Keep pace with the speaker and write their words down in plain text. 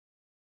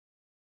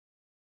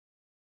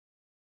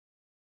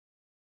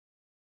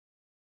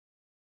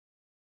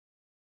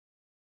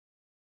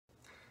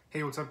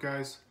Hey, what's up,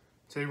 guys?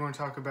 Today we're going to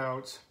talk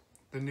about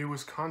the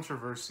newest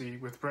controversy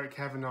with Brett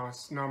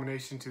Kavanaugh's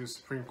nomination to the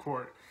Supreme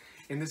Court.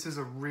 And this is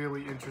a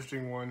really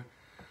interesting one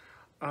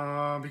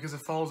because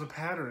it follows a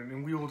pattern,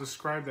 and we will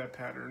describe that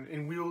pattern,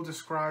 and we will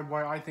describe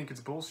why I think it's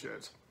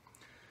bullshit.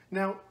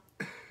 Now,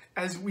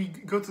 as we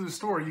go through the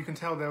story, you can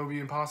tell that it would be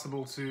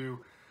impossible to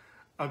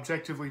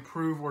objectively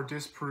prove or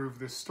disprove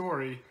this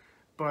story,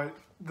 but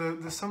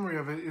the summary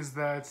of it is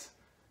that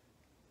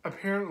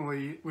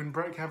apparently, when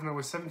Brett Kavanaugh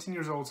was 17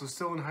 years old, so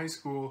still in high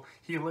school,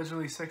 he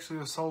allegedly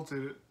sexually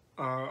assaulted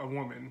a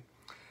woman.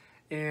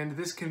 And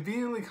this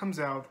conveniently comes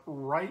out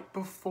right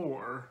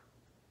before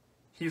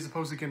he is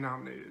supposed to get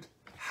nominated.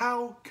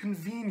 How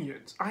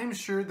convenient. I am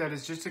sure that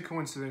is just a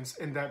coincidence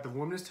and that the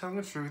woman is telling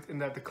the truth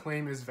and that the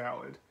claim is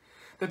valid.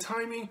 The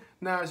timing,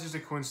 nah, it's just a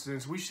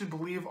coincidence. We should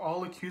believe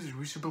all accusers.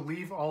 We should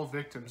believe all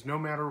victims, no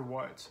matter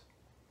what.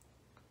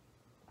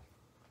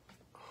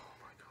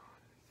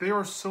 There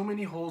are so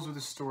many holes with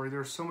this story. There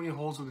are so many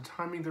holes with the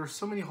timing. There are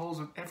so many holes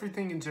with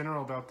everything in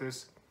general about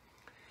this.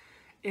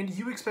 And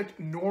you expect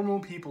normal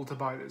people to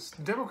buy this.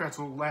 Democrats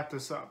will lap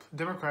this up.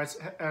 Democrats,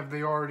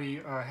 they already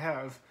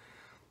have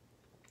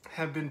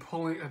been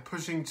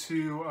pushing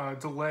to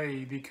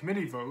delay the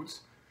committee votes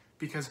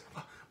because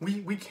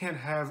we can't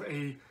have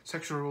a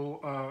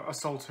sexual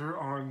assaulter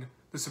on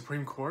the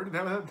Supreme Court.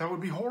 That would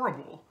be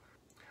horrible.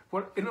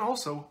 And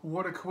also,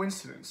 what a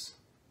coincidence.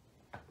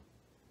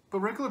 But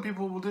regular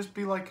people will just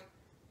be like,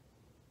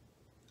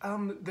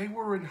 they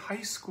were in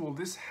high school.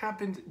 This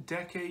happened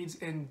decades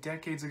and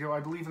decades ago.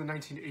 I believe in the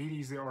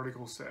 1980s, the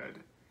article said.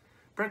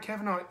 Brett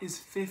Kavanaugh is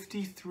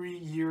 53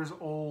 years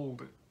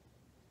old.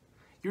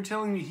 You're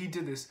telling me he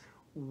did this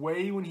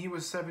way when he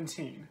was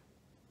 17.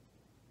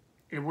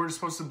 And we're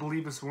supposed to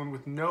believe this one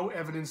with no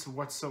evidence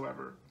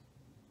whatsoever.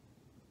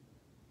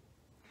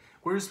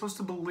 We're supposed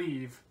to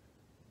believe,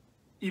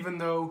 even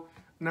though,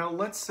 now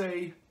let's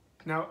say,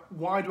 now,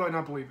 why do I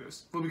not believe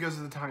this? Well, because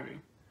of the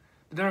timing.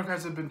 The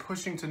Democrats have been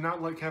pushing to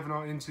not let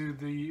Kavanaugh into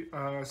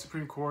the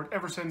Supreme Court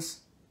ever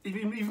since,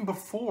 even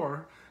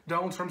before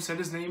Donald Trump said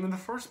his name in the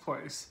first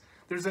place.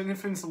 There's that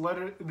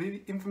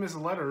infamous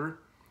letter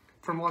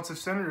from lots of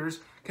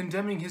senators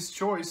condemning his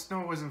choice.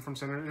 No, it wasn't from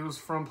senators. It was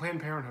from Planned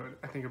Parenthood,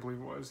 I believe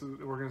it was, the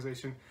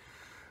organization,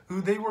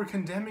 who they were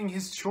condemning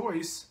his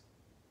choice,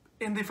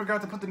 and they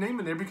forgot to put the name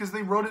in there because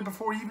they wrote it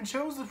before he even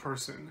chose the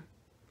person.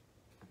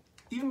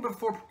 Even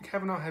before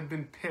Kavanaugh had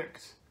been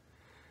picked,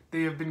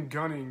 they have been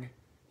gunning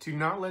to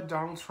not let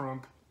Donald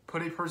Trump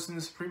put a person in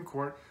the Supreme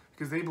Court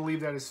because they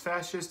believe that is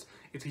fascist.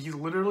 He's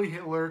literally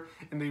Hitler,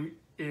 and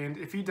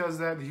if he does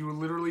that, he will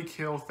literally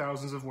kill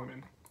thousands of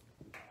women.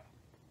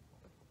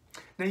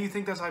 Now you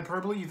think that's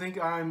hyperbole? You think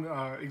I'm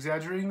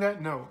exaggerating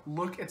that? No.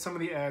 Look at some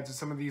of the ads that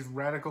some of these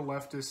radical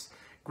leftist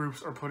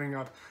groups are putting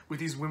up with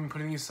these women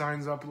putting these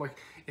signs up like,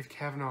 if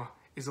Kavanaugh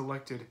is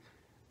elected,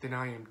 then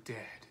I am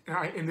dead.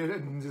 And it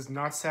is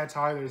not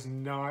satire, that is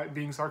not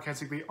being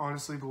sarcastic. They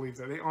honestly believe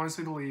that. They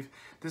honestly believe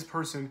this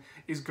person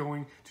is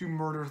going to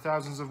murder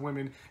thousands of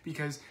women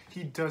because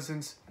he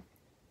doesn't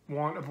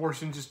want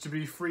abortion just to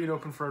be free and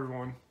open for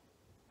everyone.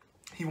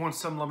 He wants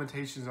some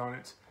limitations on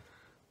it.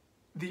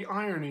 The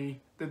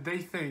irony that they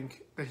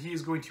think that he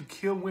is going to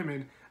kill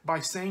women by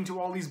saying to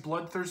all these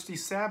bloodthirsty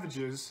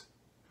savages,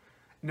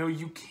 no,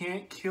 you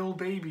can't kill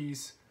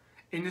babies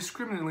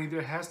indiscriminately.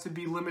 There has to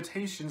be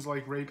limitations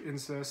like rape,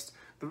 incest,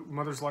 the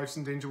mother's life's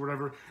in danger,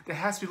 whatever. There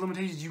has to be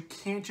limitations. You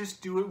can't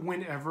just do it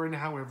whenever and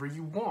however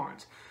you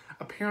want.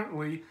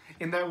 Apparently,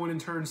 and that would in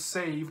turn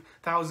save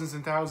thousands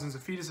and thousands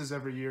of fetuses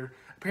every year.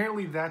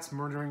 Apparently, that's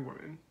murdering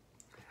women.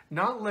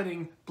 Not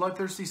letting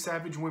bloodthirsty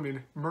savage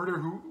women murder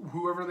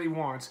whoever they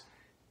want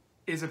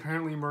is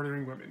apparently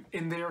murdering women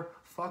in their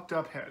fucked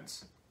up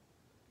heads.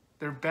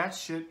 Their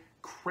batshit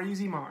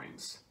crazy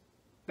minds.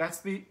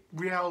 That's the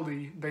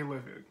reality they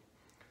live in.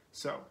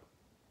 So,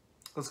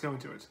 let's go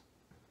into it.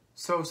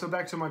 So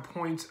back to my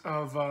point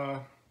of,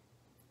 the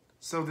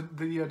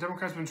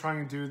Democrats have been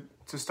trying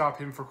to stop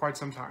him for quite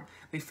some time.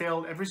 They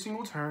failed every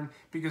single turn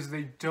because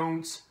they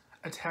don't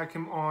attack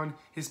him on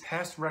his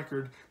past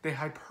record. They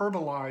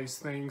hyperbolize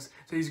things,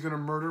 say he's going to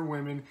murder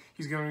women,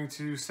 he's going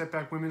to set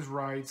back women's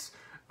rights,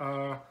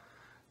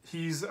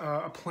 he's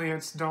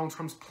Donald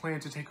Trump's plan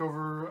to take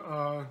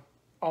over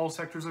all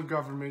sectors of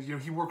government. You know,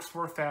 he works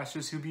for a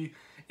fascist, he'll be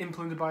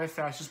implemented by a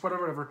fascist,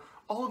 whatever.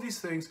 All of these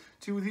things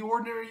to the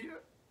ordinary,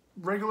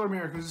 regular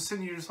Americans who's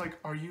sitting here just like,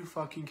 are you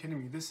fucking kidding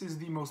me? This is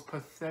the most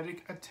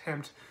pathetic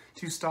attempt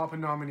to stop a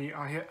nominee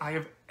I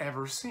have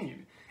ever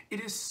seen. It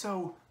is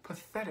so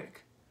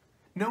pathetic.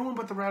 No one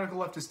but the radical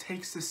leftist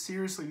takes this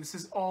seriously. This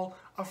is all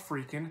a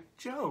freaking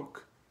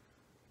joke.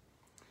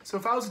 So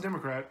if I was a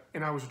Democrat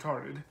and I was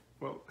retarded,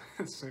 well,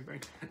 it's the same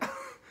thing,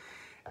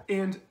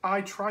 and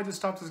I tried to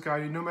stop this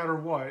guy no matter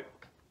what,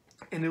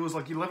 and it was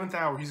like 11th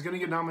hour, he's going to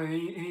get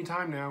nominated any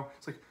time now.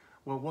 It's like,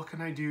 well, what can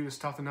I do to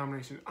stop the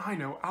nomination? I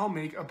know, I'll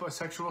make a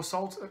sexual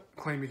assault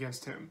claim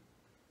against him.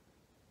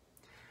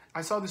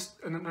 I saw this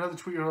in another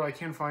tweet, or I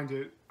can't find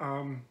it.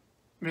 I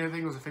think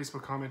it was a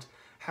Facebook comment,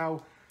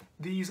 how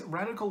these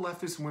radical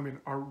leftist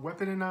women are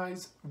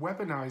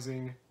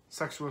weaponizing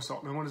sexual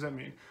assault. Now, what does that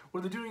mean?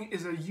 What they're doing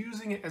is they're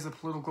using it as a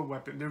political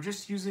weapon. They're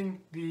just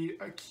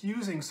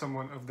accusing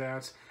someone of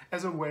that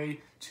as a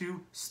way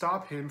to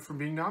stop him from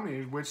being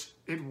nominated, which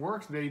it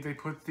worked. They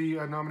put the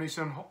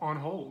nomination on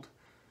hold.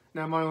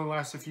 Now, it might only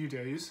last a few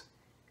days,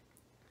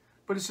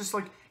 but it's just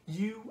like,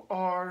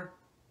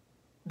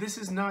 this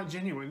is not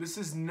genuine. This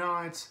is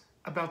not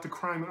about the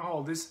crime at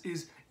all. This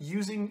is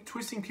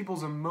twisting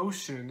people's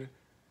emotion,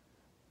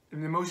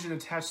 and the emotion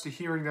attached to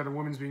hearing that a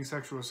woman's being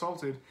sexually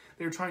assaulted.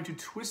 They're trying to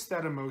twist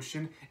that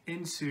emotion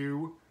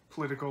into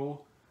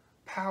political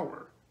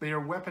power. They are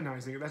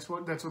weaponizing it. That's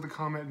what the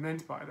comment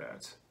meant by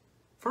that.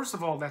 First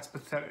of all, that's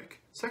pathetic.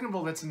 Second of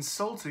all, that's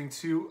insulting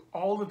to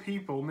all the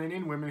people, men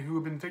and women, who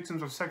have been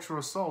victims of sexual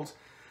assault,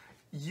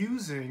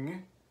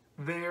 using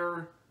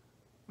the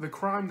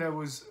crime that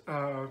was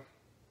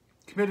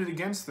committed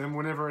against them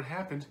whenever it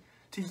happened,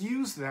 to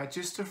use that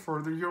just to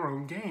further your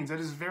own gains. That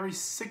is very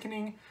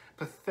sickening,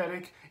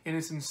 pathetic, and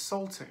it's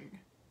insulting.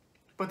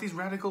 But these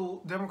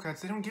radical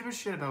Democrats, they don't give a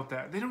shit about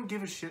that. They don't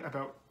give a shit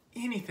about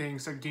anything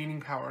except gaining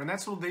power. And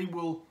that's what they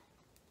will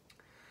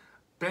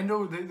bend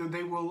over,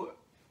 they will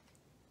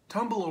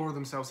tumble over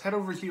themselves, head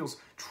over heels,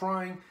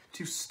 trying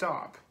to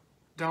stop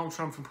Donald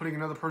Trump from putting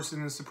another person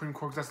in the Supreme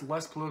Court, because that's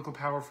less political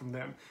power from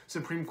them.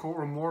 Supreme Court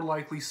will more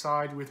likely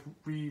side with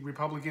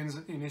Republicans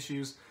in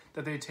issues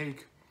that they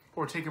take,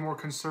 or take a more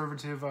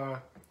conservative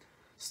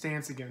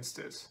stance against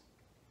it,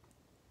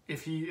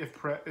 if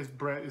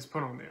Brett is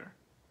put on there.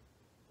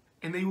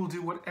 And they will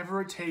do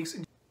whatever it takes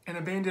and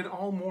abandon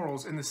all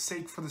morals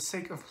for the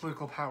sake of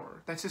political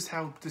power. That's just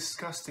how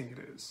disgusting it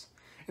is.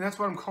 And that's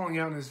what I'm calling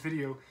out in this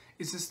video,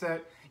 is just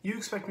that you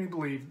expect me to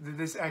believe that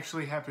this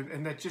actually happened,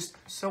 and that just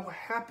so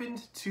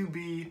happened to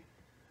be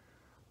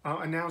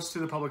announced to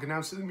the public,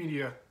 announced to the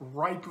media,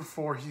 right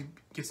before he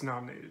gets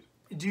nominated.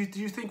 Do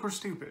you think we're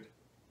stupid?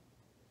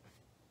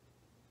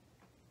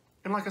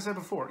 And like I said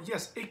before,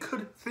 yes, it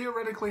could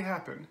theoretically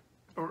happen,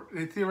 or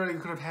it theoretically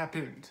could have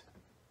happened,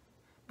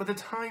 but the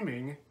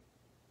timing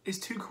is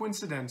too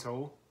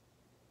coincidental.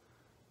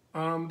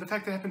 The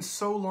fact that it happened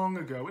so long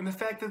ago, and the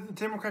fact that the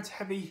Democrats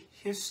have a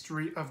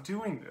history of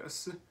doing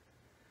this.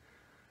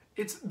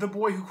 It's the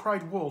boy who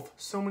cried wolf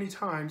so many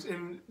times,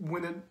 and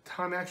when the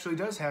time actually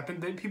does happen,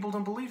 people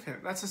don't believe him.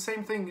 That's the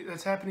same thing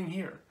that's happening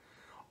here.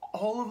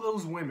 All of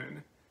those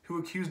women who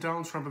accused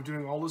Donald Trump of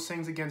doing all those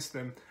things against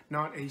them,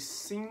 not a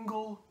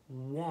single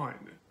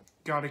one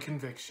got a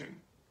conviction.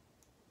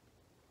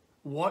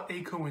 What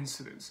a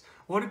coincidence.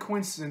 What a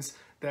coincidence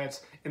that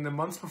in the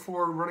months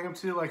before running up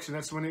to the election,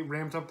 that's when it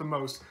ramped up the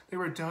most. There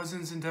were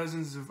dozens and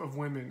dozens of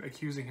women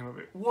accusing him of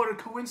it. What a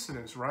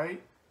coincidence,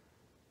 right?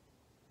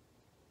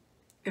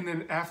 And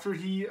then after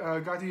he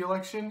got the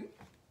election,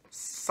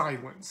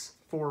 silence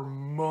for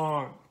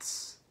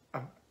months.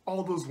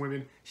 All those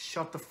women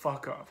shut the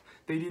fuck up.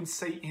 They didn't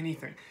say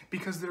anything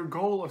because their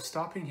goal of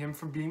stopping him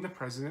from being the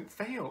president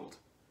failed.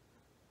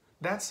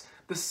 That's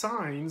the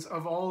signs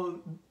of all.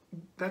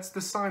 That's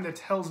the sign that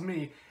tells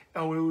me,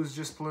 oh, it was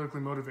just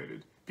politically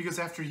motivated. Because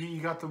after he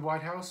got the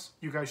White House,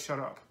 you guys shut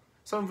up.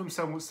 Some of them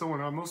still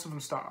went on. Most of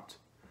them stopped.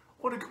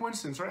 What a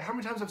coincidence, right? How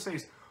many times I've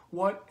said,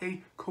 what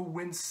a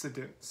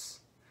coincidence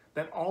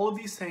that all of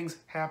these things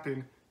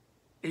happen,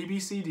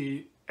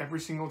 ABCD, every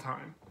single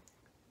time.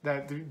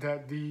 That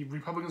the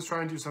Republicans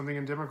try and do something,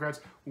 and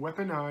Democrats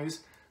weaponize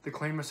the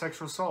claim of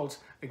sexual assault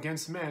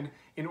against men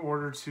in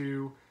order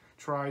to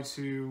try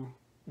to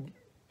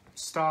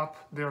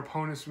stop their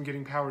opponents from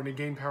getting power and to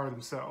gain power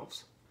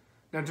themselves.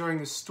 Now, during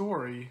this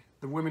story,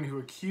 the women who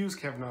accused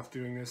Kavanaugh of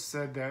doing this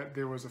said that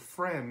there was a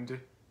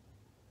friend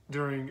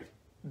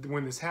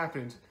when this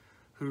happened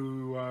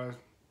who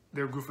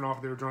they were goofing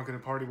off, they were drunk at a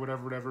party,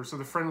 whatever. So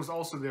the friend was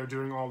also there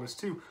during all this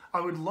too.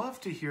 I would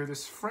love to hear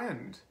this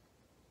friend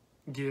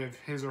give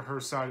his or her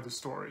side of the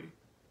story.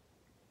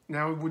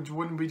 Now, it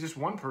wouldn't be just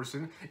one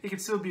person. It could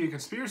still be a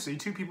conspiracy.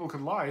 Two people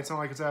could lie. It's not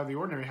like it's out of the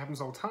ordinary. It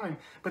happens all the time.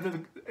 But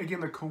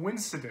again, the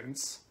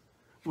coincidence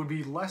would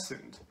be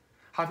lessened.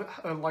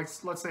 Like,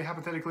 let's say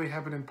hypothetically it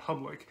happened in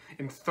public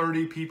and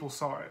 30 people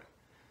saw it.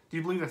 Do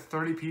you believe that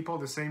 30 people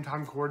at the same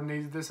time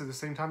coordinated this at the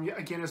same time? Yeah,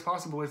 again, it's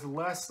possible. It's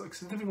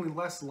significantly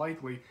less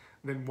likely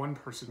than one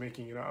person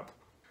making it up.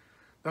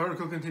 The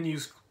article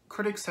continues.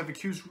 Critics have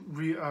accused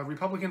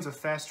Republicans of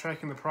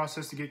fast-tracking the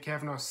process to get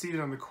Kavanaugh seated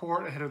on the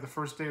court ahead of the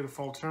first day of the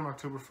fall term,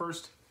 October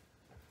 1st.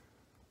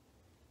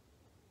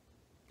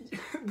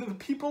 The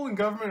people in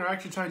government are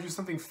actually trying to do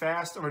something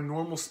fast or a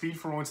normal speed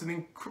for once, and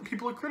then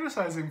people are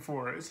criticizing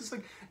for it. It's just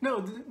like,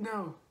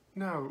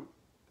 no.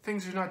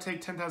 Things do not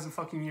take 10,000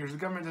 fucking years. The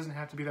government doesn't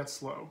have to be that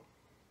slow.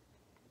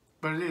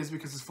 But it is,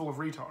 because it's full of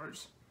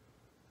retards.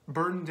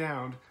 Burdened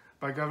down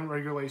by government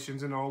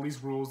regulations and all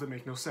these rules that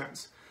make no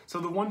sense. So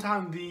the one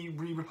time the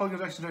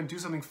Republicans actually trying to do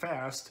something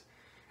fast,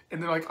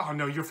 and they're like, oh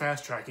no, you're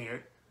fast-tracking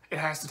it. It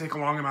has to take a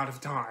long amount of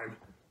time.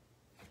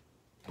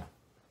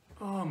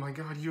 Oh my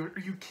god, are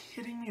you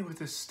kidding me with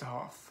this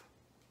stuff?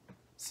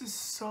 This is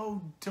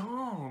so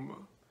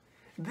dumb.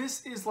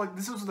 This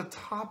was the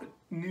top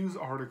news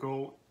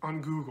article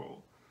on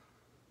Google.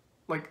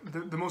 like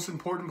the most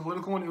important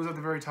political one, it was at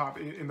the very top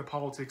in the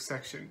politics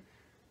section.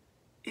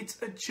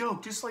 It's a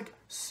joke, just like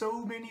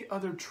so many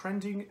other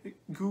trending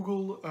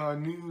Google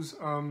News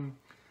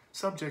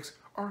subjects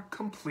are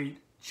complete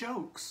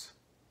jokes.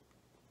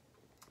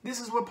 This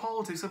is what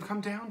politics have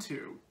come down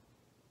to.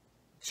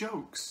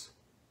 Jokes.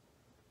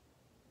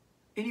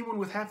 Anyone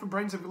with half a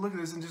brain could look at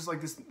this and just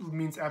like, this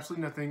means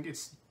absolutely nothing.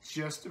 It's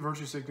just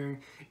virtue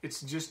signaling.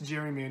 It's just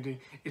gerrymandering.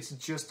 It's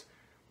just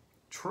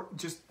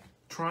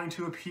trying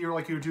to appear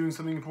like you're doing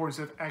something important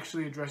instead of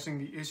actually addressing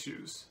the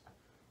issues.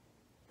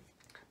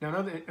 Now,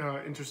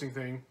 another interesting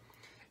thing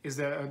is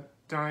that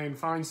Dianne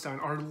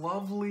Feinstein, our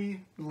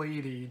lovely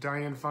lady,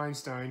 Dianne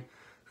Feinstein,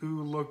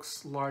 who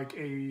looks like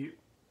a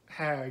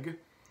hag,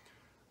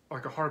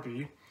 like a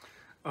harpy,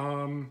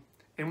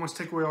 and wants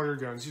to take away all your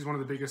guns. She's one of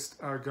the biggest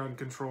gun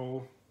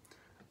control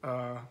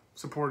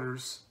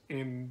supporters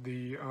in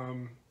the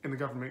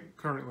government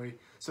currently.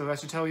 So that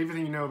should tell you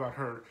everything you know about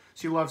her.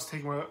 She loves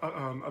taking away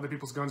other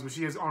people's guns, but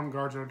she has armed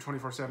guards on her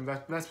 24/7.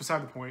 That's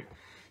beside the point.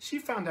 She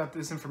found out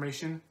this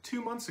information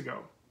 2 months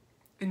ago,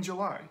 in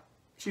July.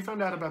 She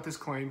found out about this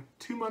claim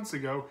 2 months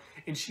ago,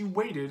 and she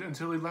waited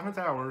until the 11th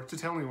hour to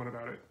tell anyone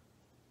about it.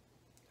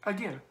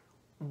 Again,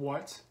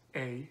 what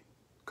a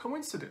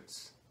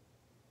coincidence.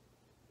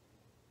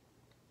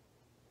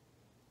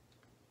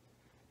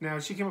 Now,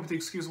 she came up with the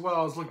excuse, well,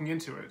 I was looking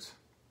into it.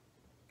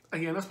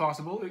 Again, that's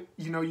possible.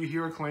 You know, you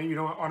hear a claim, you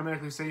don't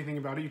automatically say anything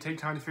about it, you take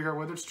time to figure out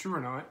whether it's true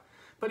or not.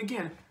 But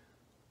again,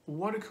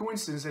 what a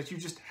coincidence that you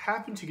just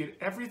happened to get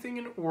everything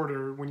in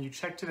order when you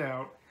checked it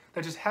out.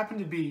 That just happened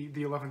to be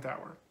the 11th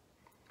hour.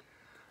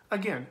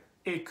 Again,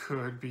 it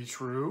could be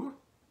true,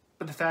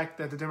 but the fact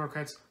that the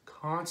Democrats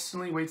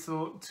constantly wait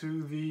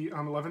to the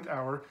 11th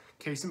hour,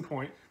 case in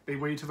point, they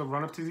waited till the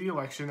run-up to the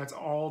election. That's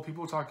all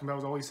people were talking about,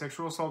 was all these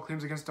sexual assault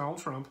claims against Donald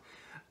Trump.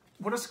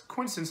 What a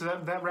coincidence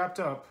that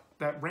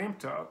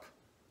ramped up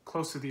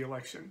close to the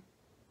election.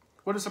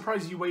 What a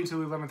surprise you waited till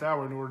the 11th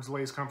hour in order to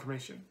delay his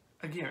confirmation.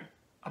 Again,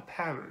 a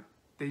pattern.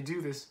 They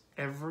do this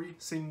every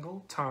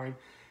single time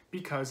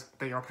because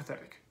they are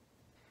pathetic.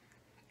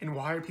 And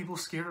why are people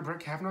scared of Brett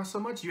Kavanaugh so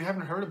much? You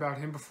haven't heard about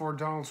him before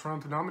Donald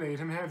Trump nominated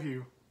him, have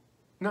you?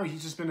 No,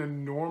 he's just been a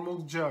normal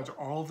judge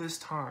all this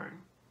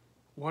time.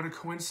 What a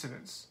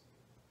coincidence.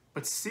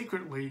 But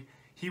secretly,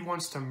 he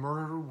wants to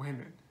murder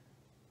women.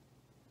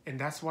 And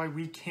that's why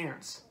we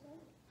can't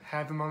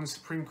have him on the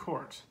Supreme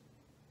Court.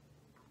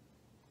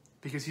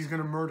 Because he's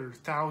going to murder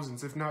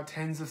thousands, if not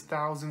tens of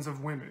thousands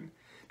of women.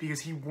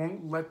 Because he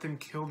won't let them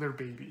kill their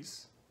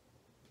babies.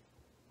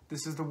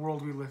 This is the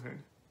world we live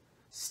in.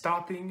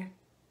 Stopping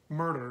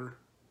murder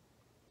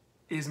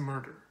is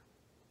murder.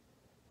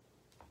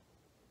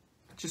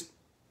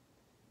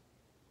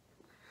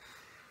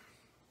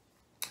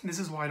 This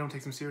is why I don't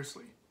take them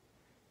seriously.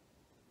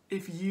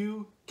 If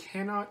you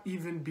cannot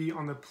even be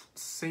on the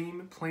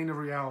same plane of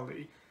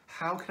reality,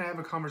 how can I have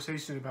a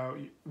conversation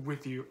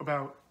with you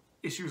about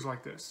issues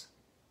like this?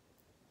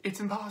 It's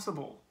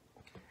impossible.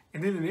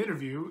 And then in an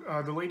interview,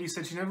 the lady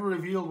said she never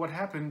revealed what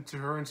happened to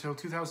her until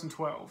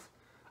 2012.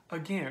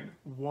 Again,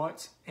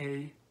 what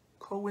a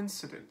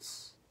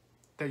coincidence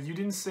that you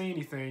didn't say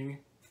anything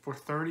for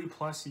 30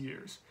 plus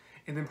years.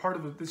 And then part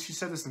of she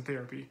said this in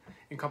therapy,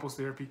 in couples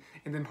therapy,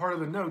 and then part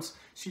of the notes,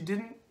 she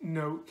didn't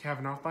note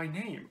Kavanaugh by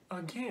name.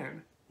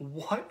 Again,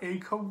 what a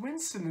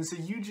coincidence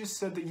that you just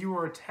said that you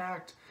were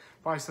attacked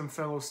by some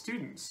fellow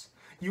students.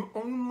 You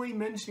only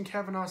mentioned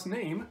Kavanaugh's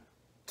name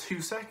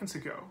 2 seconds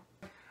ago.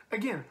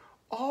 Again,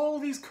 all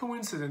these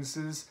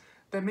coincidences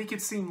that make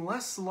it seem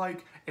less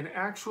like an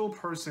actual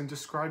person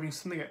describing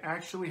something that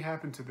actually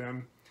happened to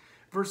them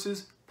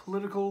versus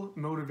political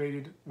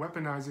motivated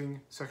weaponizing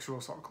sexual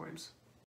assault claims.